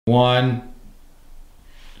1.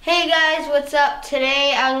 Hey guys, what's up?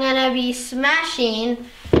 Today I'm gonna be smashing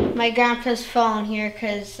my grandpa's phone here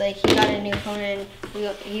because like he got a new phone and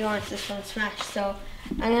he wants this phone smashed. So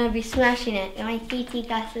I'm gonna be smashing it. And my TT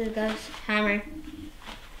glasses goes hammer.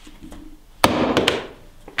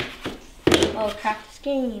 Oh, crack the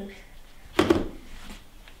screen.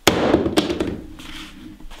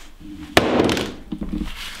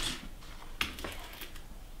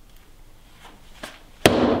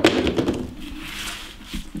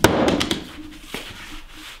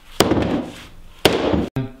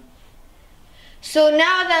 So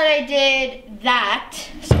now that I did that,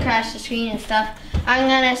 crash the screen and stuff, I'm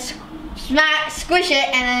gonna squish it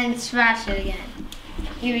and then smash it again.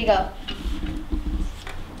 Here we go.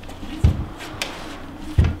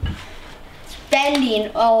 It's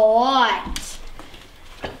bending a lot.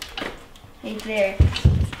 Right there.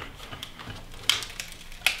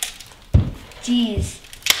 Jeez.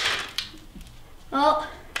 Oh,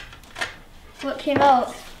 what came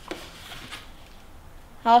out?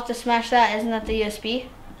 I'll have to smash that. Isn't that the USB?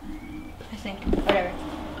 I think. Whatever.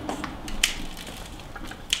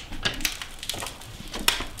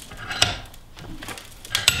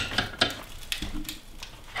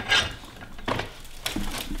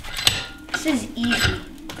 This is easy.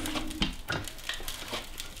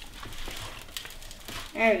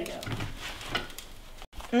 There we go.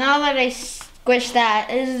 Now that I squished that,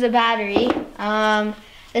 this is the battery.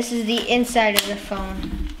 This is the inside of the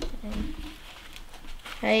phone.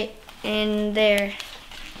 Right in there.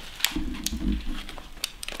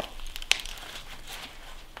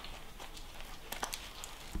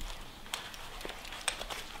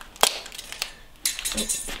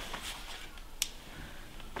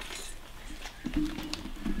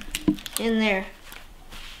 In there.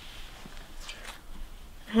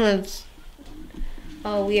 It's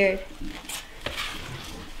all weird.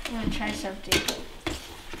 I'm gonna try something.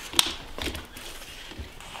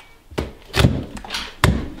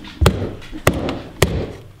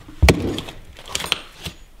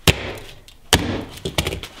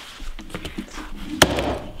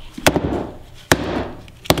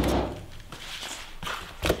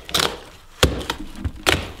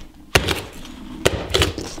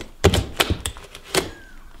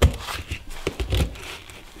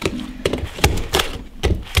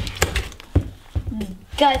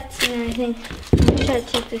 Guts and everything. I'm gonna try to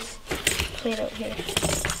take this plate out here.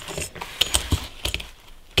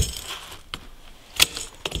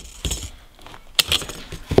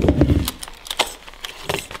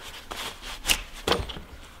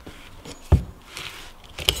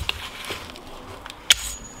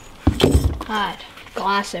 God,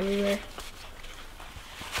 glass everywhere.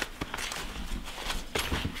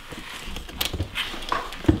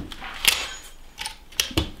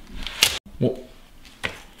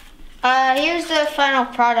 Here's the final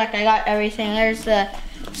product. I got everything. There's the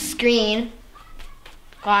screen,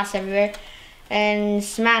 glass everywhere, and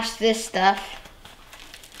smash this stuff.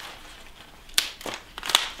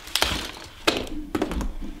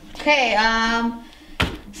 Okay,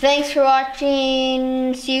 thanks for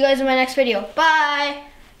watching. See you guys in my next video. Bye!